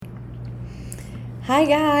Hi,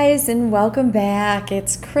 guys, and welcome back.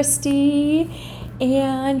 It's Christy,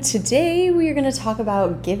 and today we are going to talk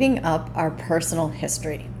about giving up our personal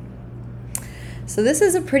history. So, this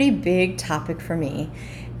is a pretty big topic for me,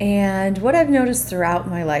 and what I've noticed throughout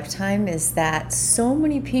my lifetime is that so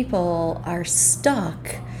many people are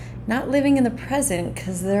stuck not living in the present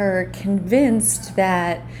because they're convinced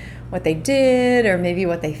that what they did or maybe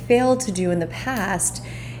what they failed to do in the past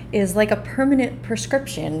is like a permanent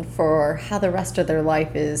prescription for how the rest of their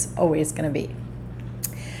life is always going to be.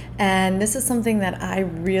 And this is something that I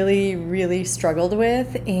really, really struggled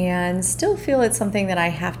with and still feel it's something that I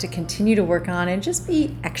have to continue to work on and just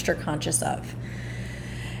be extra conscious of.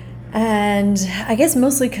 And I guess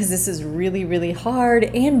mostly because this is really, really hard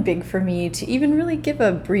and big for me to even really give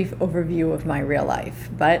a brief overview of my real life.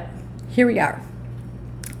 But here we are.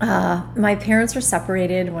 My parents were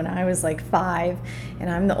separated when I was like 5, and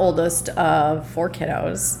I'm the oldest of 4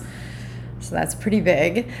 kiddos. So that's pretty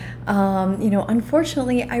big.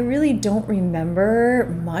 Unfortunately, I really don't remember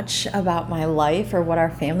much about my life or what our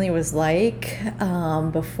family was like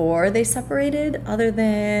before they separated, other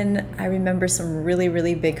than I remember some really,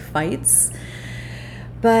 really big fights.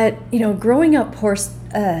 But, growing up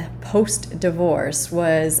post-divorce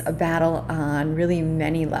was a battle on really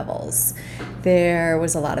many levels. There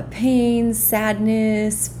was a lot of pain,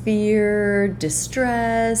 sadness, fear,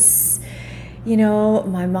 distress.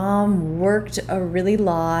 My mom worked a really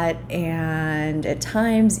lot and at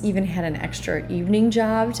times even had an extra evening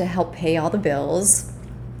job to help pay all the bills,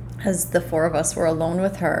 as the 4 of us were alone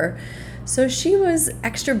with her. So she was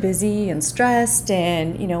extra busy and stressed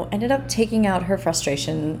and, ended up taking out her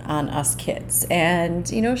frustration on us kids. And,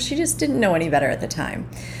 she just didn't know any better at the time.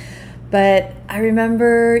 But I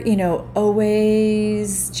remember,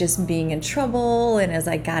 always just being in trouble. And as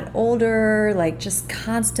I got older, just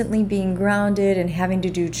constantly being grounded and having to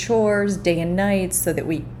do chores day and night so that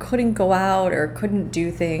we couldn't go out or couldn't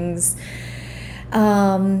do things.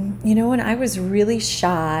 And I was really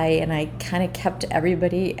shy and I kind of kept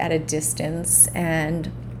everybody at a distance.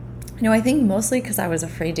 And, I think mostly because I was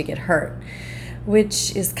afraid to get hurt,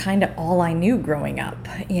 which is kind of all I knew growing up.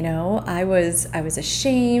 I was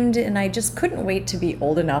ashamed and I just couldn't wait to be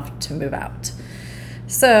old enough to move out.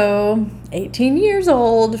 So, 18 years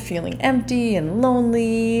old, feeling empty and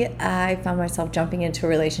lonely, I found myself jumping into a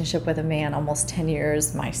relationship with a man almost 10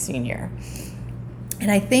 years my senior. And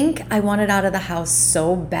I think I wanted out of the house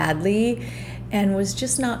so badly and was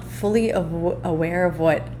just not fully aware of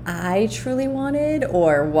what I truly wanted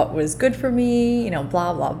or what was good for me,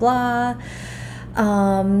 blah, blah, blah.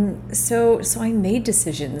 So I made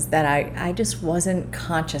decisions that I just wasn't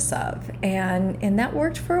conscious of. And that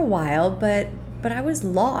worked for a while, but I was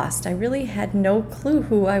lost. I really had no clue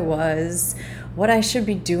who I was, what I should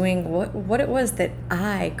be doing, what it was that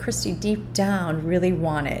I, Christy, deep down really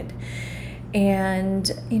wanted.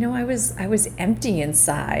 And, I was empty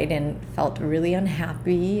inside and felt really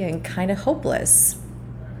unhappy and kind of hopeless.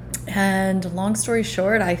 And long story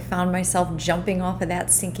short, I found myself jumping off of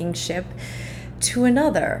that sinking ship to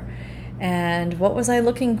another. And what was I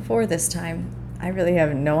looking for this time? I really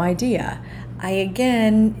have no idea. I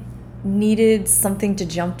again needed something to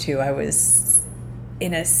jump to. I was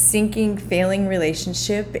in a sinking, failing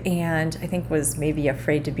relationship and I think was maybe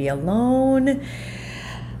afraid to be alone.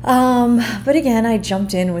 But again, I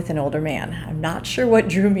jumped in with an older man. I'm not sure what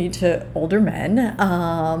drew me to older men.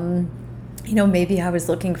 Maybe I was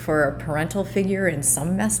looking for a parental figure in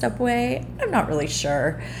some messed up way. I'm not really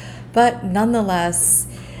sure. But nonetheless,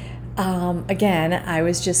 again, I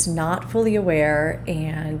was just not fully aware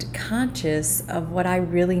and conscious of what I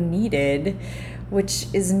really needed, which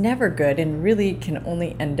is never good and really can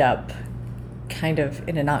only end up kind of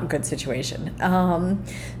in a not good situation.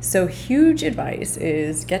 So huge advice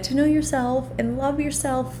is get to know yourself and love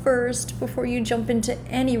yourself first before you jump into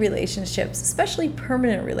any relationships, especially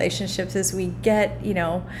permanent relationships as we get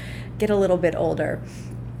a little bit older.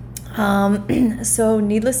 So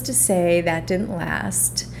needless to say, that didn't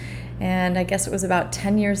last. And I guess it was about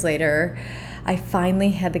 10 years later, I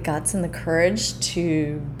finally had the guts and the courage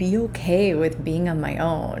to be okay with being on my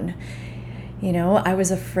own. I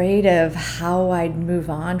was afraid of how I'd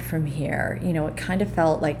move on from here. It kind of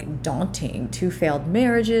felt like daunting. 2 failed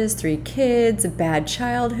marriages, 3 kids, a bad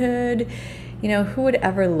childhood. Who would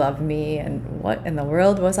ever love me and what in the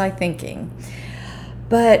world was I thinking?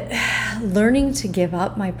 But learning to give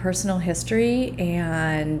up my personal history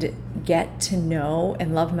and get to know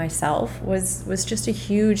and love myself was just a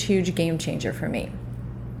huge, huge game changer for me.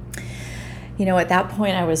 At that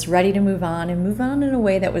point, I was ready to move on in a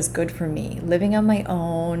way that was good for me, living on my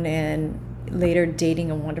own and later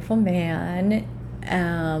dating a wonderful man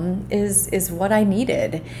is what I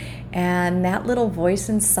needed. And that little voice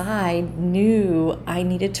inside knew I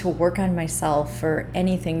needed to work on myself for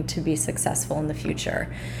anything to be successful in the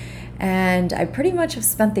future. And I pretty much have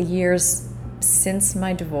spent the years since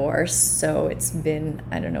my divorce, so it's been,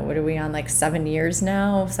 I don't know, what are we on, like 7 years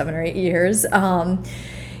now, 7 or 8 years,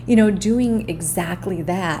 doing exactly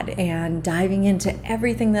that and diving into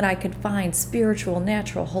everything that I could find, spiritual,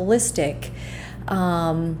 natural, holistic,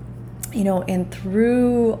 and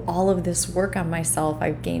through all of this work on myself,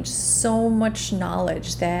 I've gained so much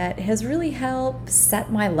knowledge that has really helped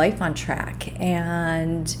set my life on track.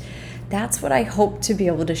 And that's what I hope to be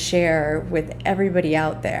able to share with everybody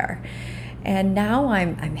out there. And now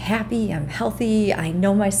I'm happy, I'm healthy, I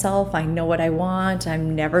know myself, I know what I want.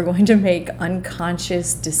 I'm never going to make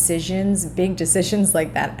unconscious decisions, big decisions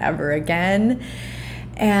like that ever again.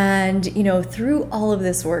 And, through all of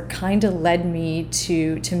this work kind of led me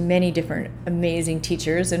to many different amazing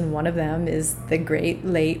teachers. And one of them is the great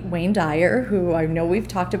late Wayne Dyer, who I know we've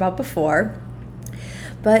talked about before.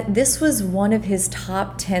 But this was one of his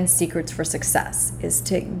top 10 secrets for success, is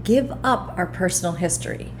to give up our personal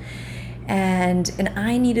history. And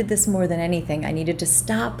I needed this more than anything. I needed to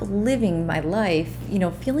stop living my life,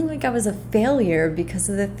 feeling like I was a failure because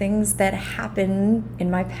of the things that happened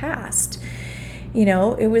in my past.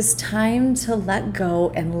 It was time to let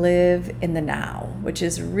go and live in the now, which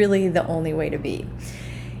is really the only way to be.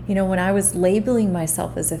 When I was labeling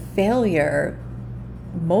myself as a failure,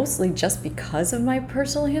 mostly just because of my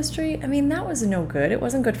personal history, that was no good. It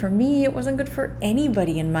wasn't good for me. It wasn't good for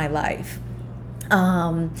anybody in my life.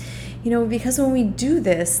 Because when we do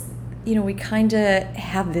this, we kind of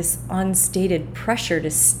have this unstated pressure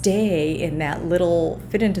to stay in that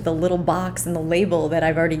fit into the little box and the label that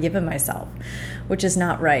I've already given myself, which is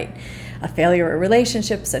not right. A failure at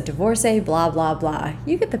relationships, a divorcee, blah, blah, blah.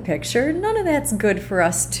 You get the picture. None of that's good for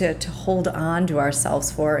us to hold on to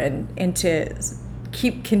ourselves for and to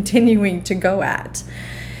keep continuing to go at.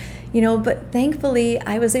 But thankfully,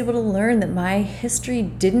 I was able to learn that my history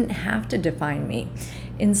didn't have to define me.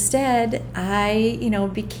 Instead, I,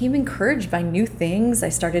 became encouraged by new things. I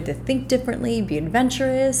started to think differently, be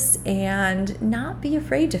adventurous, and not be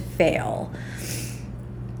afraid to fail.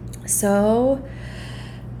 So,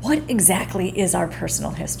 what exactly is our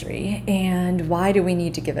personal history, and why do we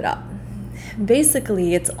need to give it up?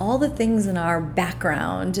 Basically, it's all the things in our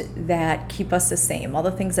background that keep us the same, all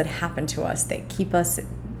the things that happen to us that keep us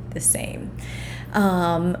the same.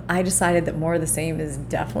 I decided that more of the same is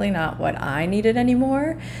definitely not what I needed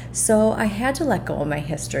anymore. So I had to let go of my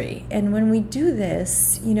history. And when we do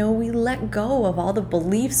this, we let go of all the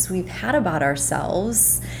beliefs we've had about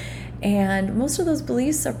ourselves. And most of those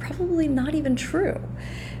beliefs are probably not even true.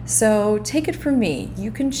 So take it from me.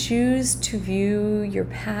 You can choose to view your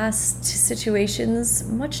past situations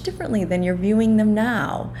much differently than you're viewing them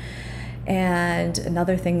now. And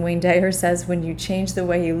another thing Wayne Dyer says, when you change the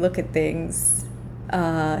way you look at things,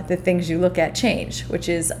 the things you look at change, which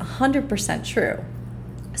is 100% true.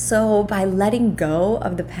 So by letting go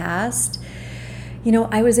of the past,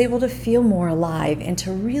 I was able to feel more alive and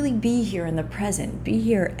to really be here in the present, be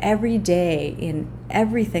here every day in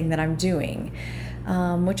everything that I'm doing,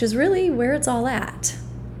 which is really where it's all at.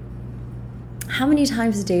 How many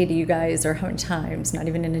times a day do you guys, or how many times, not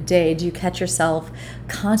even in a day, do you catch yourself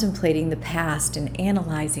contemplating the past and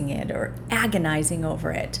analyzing it or agonizing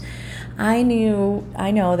over it? I know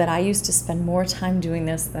that I used to spend more time doing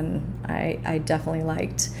this than I definitely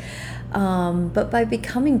liked. But by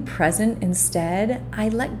becoming present instead, I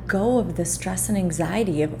let go of the stress and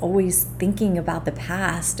anxiety of always thinking about the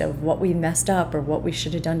past, of what we messed up or what we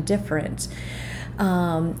should have done different.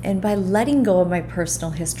 And by letting go of my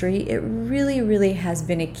personal history, it really, really has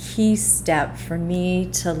been a key step for me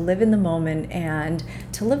to live in the moment and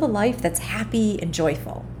to live a life that's happy and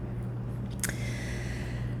joyful.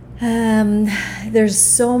 There's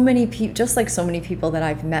so many people, just like so many people that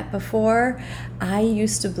I've met before, I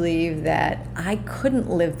used to believe that I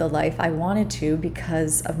couldn't live the life I wanted to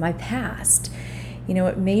because of my past.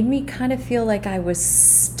 It made me kind of feel like I was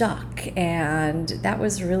stuck, and that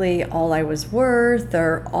was really all I was worth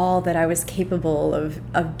or all that I was capable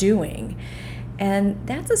of doing. And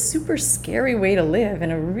that's a super scary way to live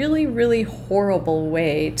and a really, really horrible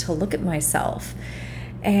way to look at myself.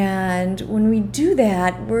 And when we do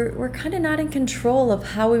that, we're kind of not in control of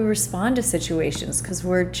how we respond to situations because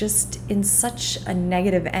we're just in such a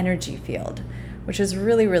negative energy field, which is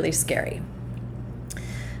really, really scary.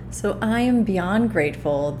 So I am beyond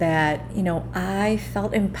grateful that, I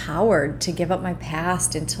felt empowered to give up my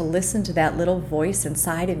past and to listen to that little voice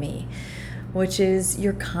inside of me, which is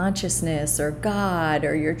your consciousness or God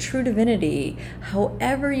or your true divinity,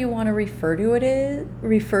 however you want to refer to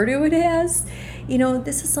it as,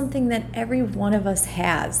 this is something that every one of us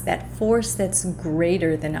has, that force that's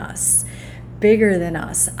greater than us, bigger than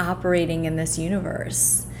us, operating in this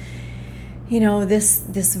universe.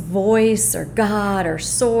 This voice or God or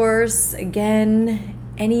source, again,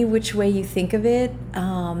 any which way you think of it,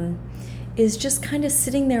 is just kind of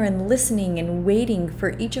sitting there and listening and waiting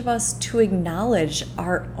for each of us to acknowledge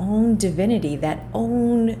our own divinity,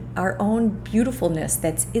 our own beautifulness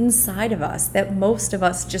that's inside of us, that most of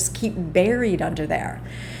us just keep buried under there.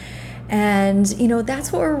 And,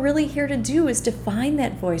 that's what we're really here to do, is to find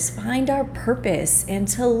that voice, find our purpose, and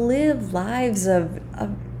to live lives of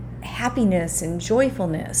happiness and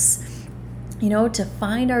joyfulness, to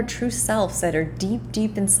find our true selves that are deep,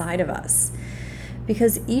 deep inside of us.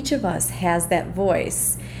 Because each of us has that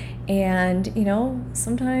voice. And,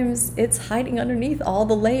 sometimes it's hiding underneath all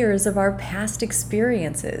the layers of our past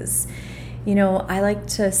experiences. I like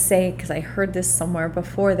to say, because I heard this somewhere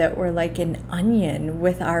before, that we're like an onion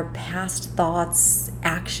with our past thoughts,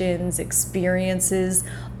 actions, experiences,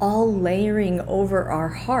 all layering over our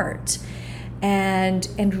heart.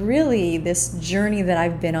 And really, this journey that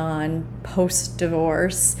I've been on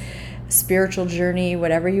post-divorce, spiritual journey,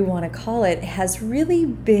 whatever you want to call it, has really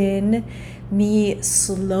been me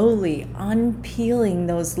slowly unpeeling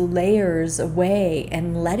those layers away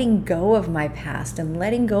and letting go of my past and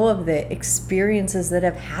letting go of the experiences that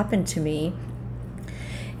have happened to me,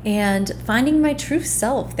 and finding my true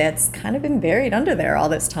self that's kind of been buried under there all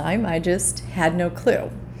this time. I just had no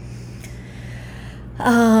clue.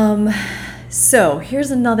 So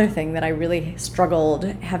here's another thing that I really struggled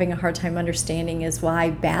having a hard time understanding, is why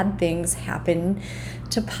bad things happen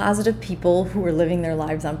to positive people who are living their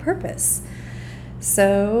lives on purpose.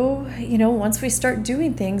 So, once we start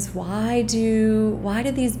doing things, why do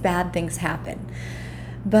these bad things happen?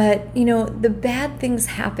 But, the bad things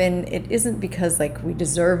happen, it isn't because we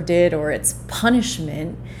deserved it or it's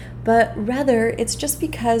punishment, but rather it's just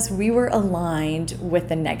because we were aligned with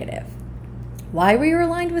the negative. Why we were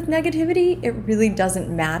aligned with negativity, it really doesn't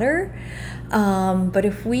matter. But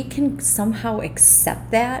if we can somehow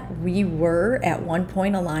accept that we were at one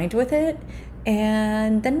point aligned with it,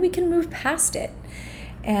 and then we can move past it.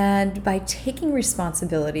 And by taking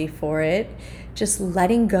responsibility for it, just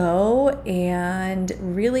letting go and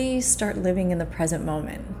really start living in the present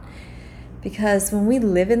moment. Because when we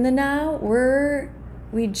live in the now,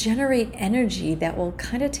 we generate energy that will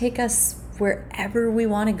kind of take us wherever we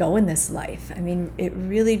want to go in this life. I mean, it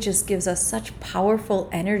really just gives us such powerful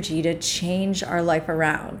energy to change our life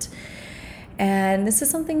around. And this is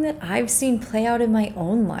something that I've seen play out in my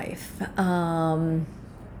own life.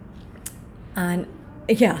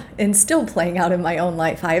 And still playing out in my own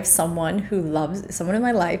life. I have someone in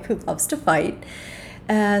my life who loves to fight,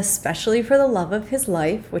 especially for the love of his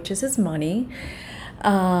life, which is his money.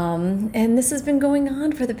 And this has been going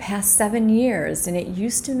on for the past 7 years, and it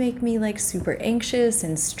used to make me super anxious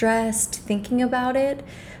and stressed thinking about it.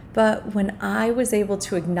 But when I was able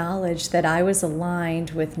to acknowledge that I was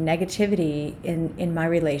aligned with negativity in my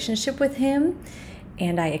relationship with him,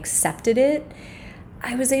 and I accepted it,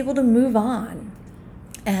 I was able to move on.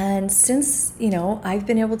 And since, I've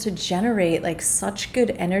been able to generate such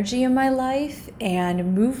good energy in my life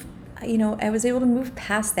and move, I was able to move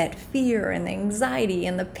past that fear and the anxiety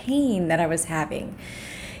and the pain that I was having.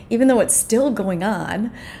 Even though it's still going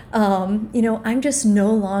on, I'm just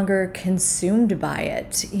no longer consumed by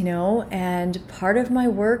it, and part of my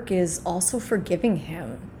work is also forgiving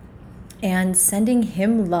him and sending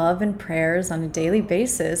him love and prayers on a daily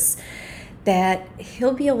basis, that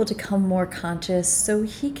he'll be able to become more conscious so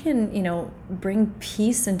he can, bring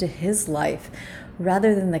peace into his life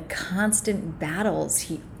rather than the constant battles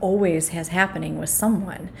he always has happening with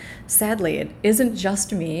someone. Sadly, it isn't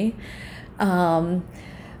just me. And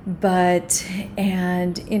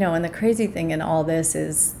the crazy thing in all this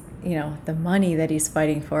is, the money that he's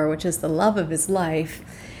fighting for, which is the love of his life,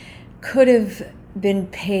 could have been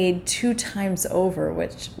paid 2 times over,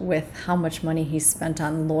 with how much money he spent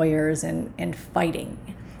on lawyers and fighting.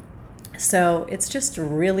 So it's just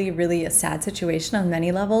really, really a sad situation on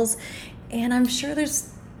many levels. And I'm sure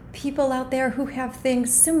there's people out there who have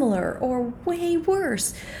things similar or way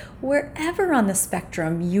worse. Wherever on the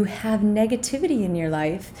spectrum you have negativity in your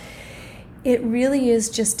life, it really is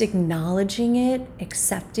just acknowledging it,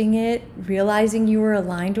 accepting it, realizing you were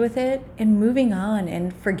aligned with it, and moving on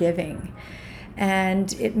and forgiving.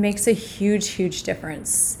 And it makes a huge, huge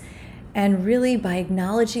difference. And really, by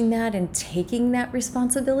acknowledging that and taking that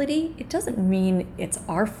responsibility, it doesn't mean it's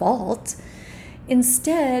our fault.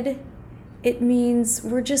 Instead, It means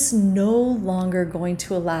we're just no longer going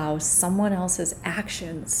to allow someone else's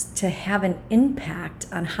actions to have an impact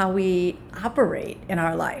on how we operate in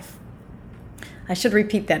our life. I should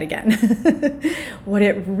repeat that again. What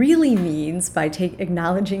it really means by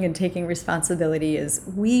acknowledging and taking responsibility is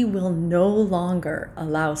we will no longer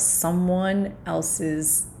allow someone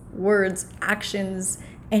else's words, actions,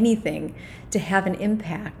 anything to have an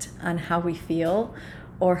impact on how we feel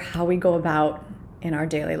or how we go about in our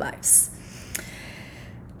daily lives.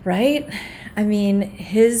 Right? I mean,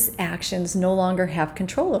 his actions no longer have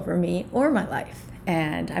control over me or my life.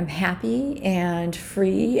 And I'm happy and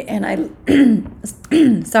free, and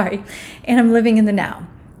and I'm living in the now.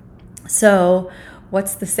 So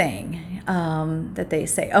what's the saying that they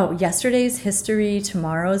say? Oh, yesterday's history,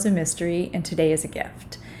 tomorrow's a mystery, and today is a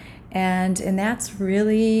gift. And that's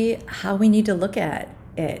really how we need to look at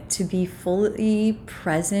it, to be fully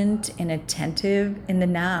present and attentive in the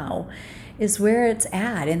now is where it's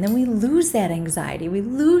at. And then we lose that anxiety. We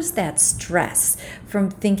lose that stress from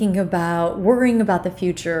thinking about, worrying about the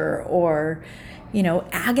future or,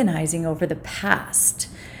 agonizing over the past.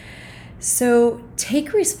 So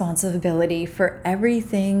take responsibility for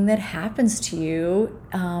everything that happens to you.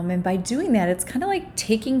 And by doing that, it's kind of like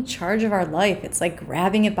taking charge of our life. It's like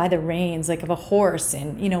grabbing it by the reins, like of a horse,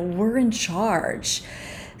 and, we're in charge.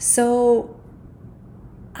 So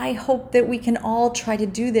I hope that we can all try to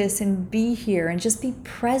do this and be here and just be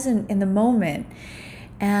present in the moment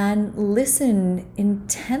and listen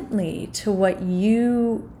intently to what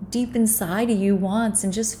you deep inside of you wants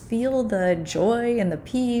and just feel the joy and the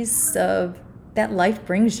peace of that life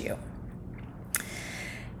brings you.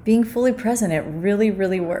 Being fully present, it really,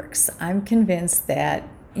 really works. I'm convinced that,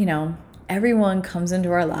 everyone comes into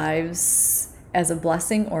our lives as a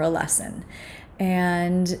blessing or a lesson.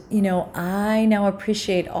 And, I now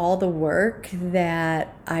appreciate all the work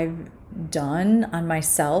that I've done on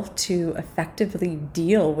myself to effectively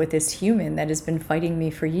deal with this human that has been fighting me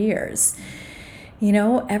for years.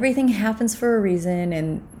 Everything happens for a reason.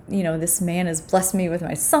 And, this man has blessed me with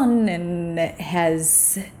my son and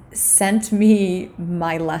has sent me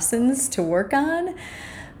my lessons to work on.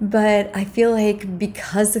 But I feel like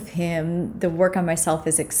because of him, the work on myself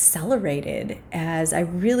is accelerated as I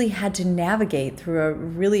really had to navigate through a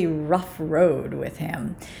really rough road with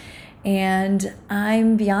him. And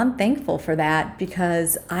I'm beyond thankful for that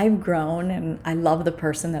because I've grown and I love the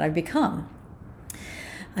person that I've become.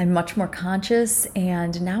 I'm much more conscious,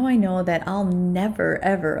 and now I know that I'll never,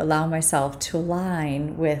 ever allow myself to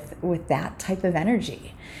align with that type of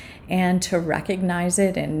energy, and to recognize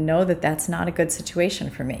it and know that that's not a good situation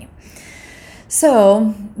for me.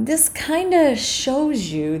 So this kind of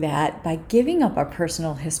shows you that by giving up our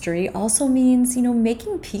personal history also means,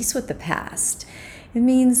 making peace with the past. It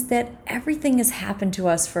means that everything has happened to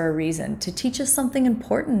us for a reason, to teach us something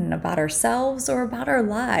important about ourselves or about our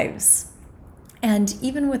lives. And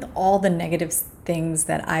even with all the negative things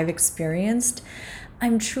that I've experienced,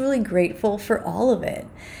 I'm truly grateful for all of it.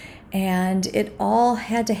 And it all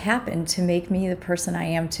had to happen to make me the person I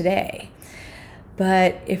am today.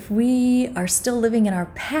 But if we are still living in our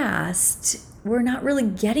past, we're not really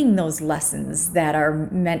getting those lessons that are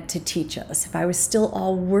meant to teach us. If I was still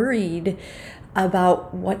all worried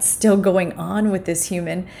about what's still going on with this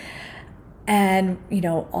human and,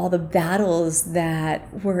 all the battles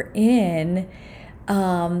that we're in,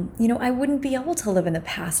 I wouldn't be able to live in the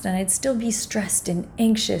past, and I'd still be stressed and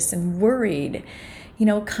anxious and worried.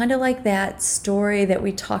 Kind of like that story that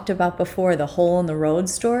we talked about before, the hole in the road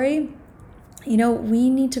story. We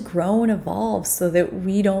need to grow and evolve so that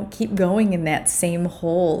we don't keep going in that same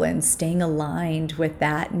hole and staying aligned with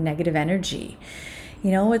that negative energy.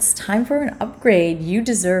 It's time for an upgrade. You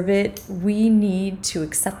deserve it. We need to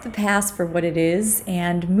accept the past for what it is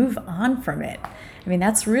and move on from it.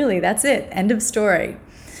 That's it. End of story.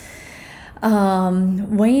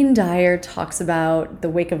 Wayne Dyer talks about the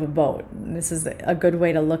wake of a boat. This is a good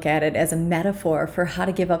way to look at it as a metaphor for how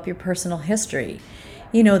to give up your personal history.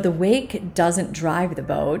 The wake doesn't drive the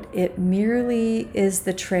boat. It merely is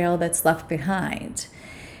the trail that's left behind.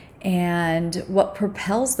 And what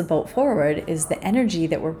propels the boat forward is the energy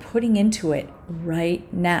that we're putting into it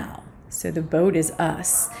right now. So the boat is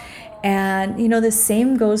us. And, the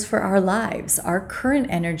same goes for our lives. Our current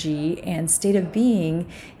energy and state of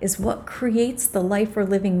being is what creates the life we're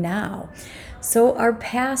living now. So our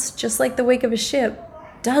past, just like the wake of a ship,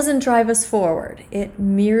 doesn't drive us forward. It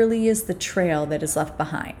merely is the trail that is left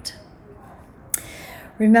behind.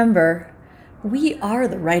 Remember, we are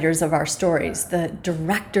the writers of our stories, the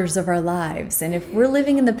directors of our lives. And if we're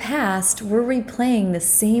living in the past, we're replaying the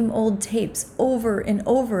same old tapes over and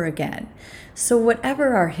over again. So whatever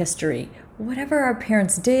our history, whatever our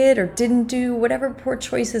parents did or didn't do, whatever poor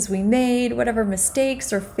choices we made, whatever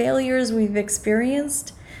mistakes or failures we've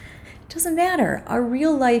experienced, it doesn't matter. Our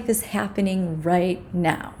real life is happening right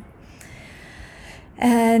now.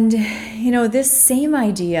 And, this same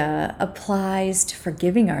idea applies to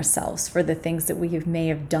forgiving ourselves for the things that we may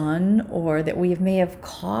have done or that we may have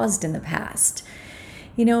caused in the past.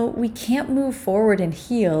 We can't move forward and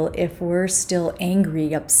heal if we're still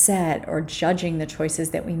angry, upset, or judging the choices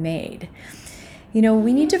that we made. We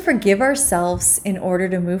need to forgive ourselves in order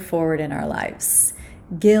to move forward in our lives.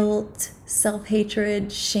 Guilt,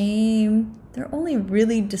 self-hatred, shame, they're only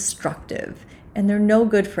really destructive and they're no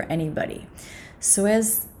good for anybody. So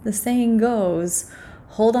as the saying goes,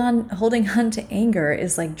 holding on to anger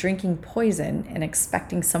is like drinking poison and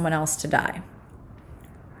expecting someone else to die.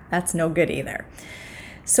 That's no good either.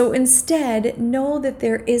 So instead, know that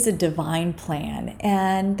there is a divine plan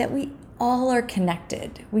and that we all are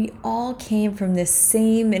connected. We all came from this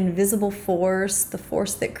same invisible force, the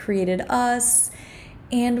force that created us,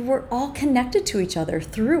 and we're all connected to each other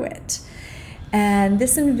through it. And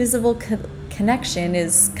this invisible connection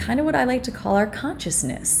is kind of what I like to call our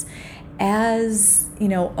consciousness. As,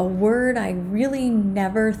 a word I really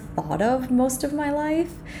never thought of most of my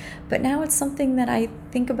life, but now it's something that I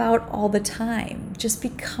think about all the time. Just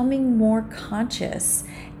becoming more conscious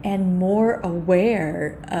and more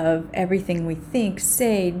aware of everything we think,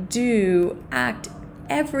 say, do, act,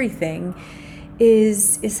 everything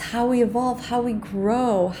is how we evolve, how we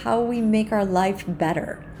grow, how we make our life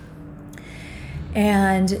better.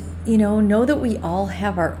 And, know that we all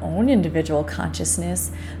have our own individual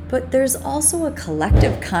consciousness, but there's also a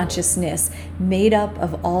collective consciousness made up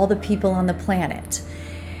of all the people on the planet.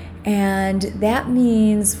 And that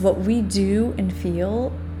means what we do and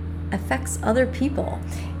feel affects other people.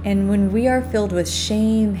 And when we are filled with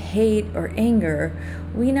shame, hate, or anger,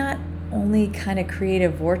 we not only kind of create a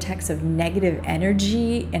vortex of negative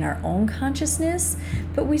energy in our own consciousness,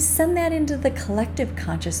 but we send that into the collective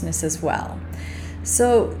consciousness as well.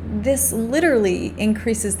 So this literally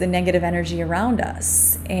increases the negative energy around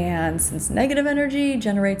us. And since negative energy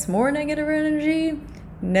generates more negative energy,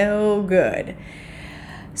 no good.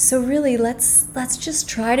 So really, let's just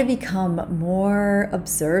try to become more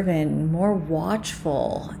observant, more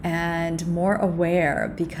watchful, and more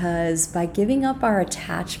aware, because by giving up our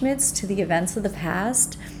attachments to the events of the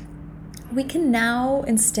past, we can now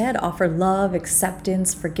instead offer love,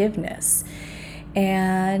 acceptance, forgiveness.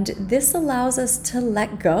 And this allows us to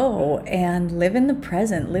let go and live in the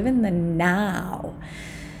present, live in the now.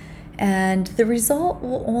 And the result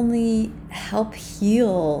will only help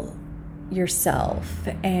heal yourself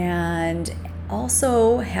and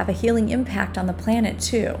also have a healing impact on the planet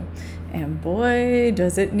too. And boy,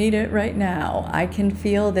 does it need it right now. I can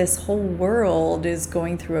feel this whole world is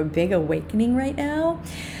going through a big awakening right now.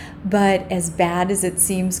 But as bad as it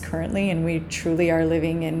seems currently, and we truly are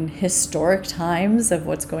living in historic times of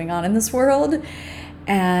what's going on in this world,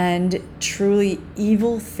 and truly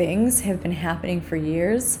evil things have been happening for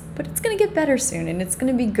years, but it's going to get better soon, and it's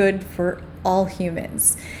going to be good for all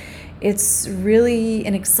humans. It's really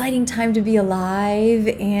an exciting time to be alive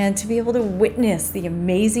and to be able to witness the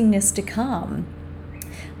amazingness to come.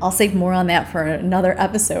 I'll save more on that for another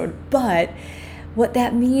episode, but what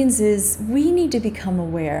that means is we need to become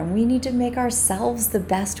aware and we need to make ourselves the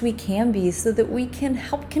best we can be so that we can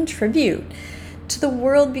help contribute to the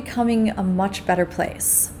world becoming a much better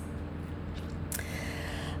place.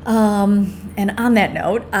 And on that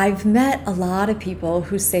note, I've met a lot of people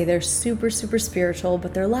who say they're super, super spiritual,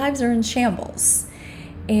 but their lives are in shambles.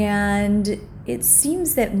 And it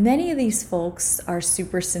seems that many of these folks are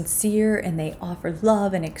super sincere and they offer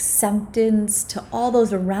love and acceptance to all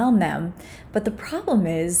those around them. But the problem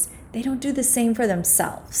is they don't do the same for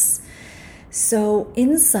themselves. So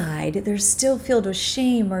inside, they're still filled with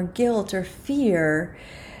shame or guilt or fear,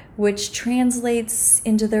 which translates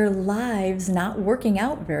into their lives not working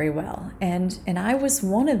out very well. And I was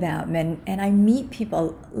one of them. And I meet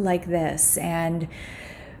people like this. And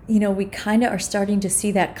we kind of are starting to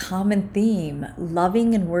see that common theme.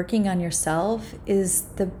 Loving and working on yourself is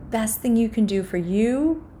the best thing you can do for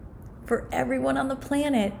you, for everyone on the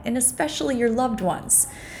planet, and especially your loved ones.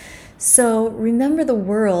 So remember, the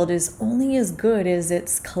world is only as good as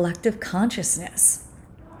its collective consciousness.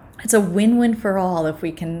 It's a win-win for all if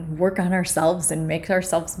we can work on ourselves and make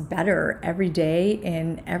ourselves better every day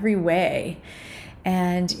in every way.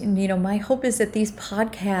 And, my hope is that these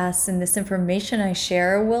podcasts and this information I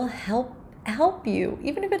share will help you,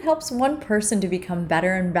 even if it helps one person to become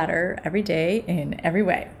better and better every day in every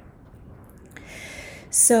way.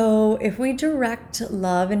 So if we direct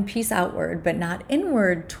love and peace outward, but not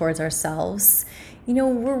inward towards ourselves,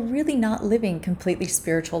 we're really not living completely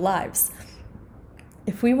spiritual lives.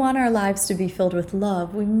 If we want our lives to be filled with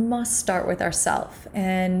love, we must start with ourselves.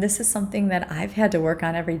 And this is something that I've had to work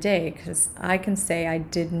on every day, because I can say I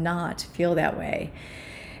did not feel that way.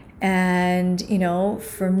 And,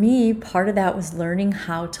 for me, part of that was learning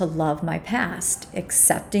how to love my past,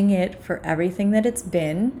 accepting it for everything that it's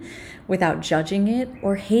been without judging it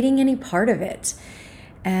or hating any part of it.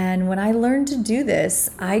 And when I learned to do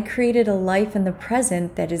this, I created a life in the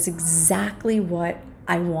present that is exactly what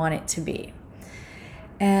I want it to be.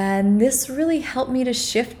 And this really helped me to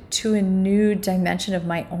shift to a new dimension of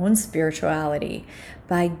my own spirituality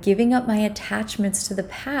by giving up my attachments to the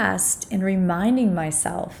past and reminding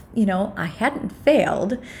myself, I hadn't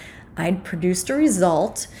failed. I'd produced a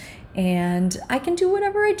result, and I can do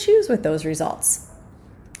whatever I choose with those results,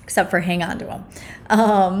 except for hang on to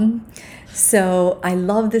them. So I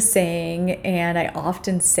love the saying, and I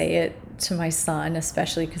often say it to my son,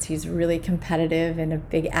 especially because he's really competitive and a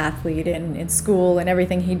big athlete in school and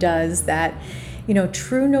everything he does, that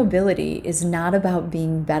true nobility is not about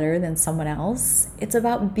being better than someone else. It's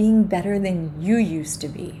about being better than you used to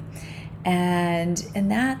be. And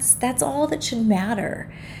that's all that should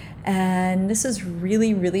matter. And this has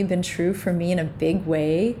really, really been true for me in a big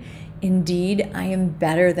way. Indeed, I am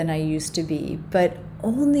better than I used to be, but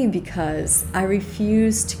only because I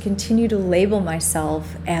refuse to continue to label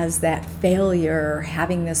myself as that failure or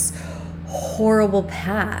having this horrible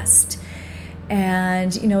past.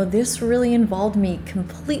 And, this really involved me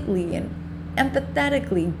completely and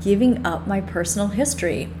empathetically giving up my personal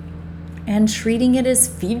history and treating it as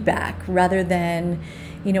feedback rather than,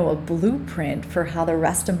 a blueprint for how the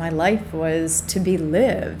rest of my life was to be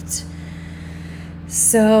lived.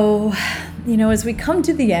 So, as we come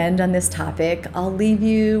to the end on this topic, I'll leave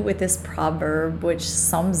you with this proverb, which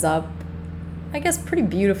sums up, I guess, pretty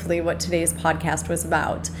beautifully what today's podcast was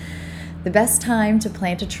about. The best time to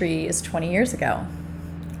plant a tree is 20 years ago.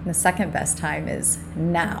 And the second best time is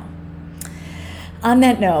now. On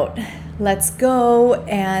that note, let's go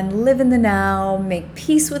and live in the now, make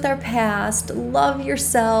peace with our past, love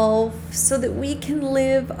yourself so that we can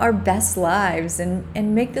live our best lives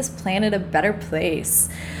and make this planet a better place.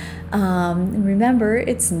 And remember,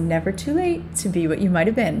 it's never too late to be what you might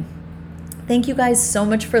have been. Thank you guys so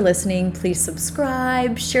much for listening. Please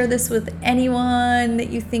subscribe, share this with anyone that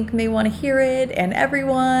you think may want to hear it, and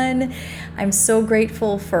everyone. I'm so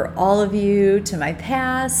grateful for all of you, to my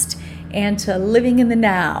past, and to living in the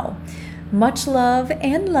now. Much love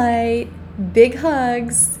and light. Big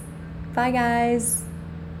hugs. Bye, guys.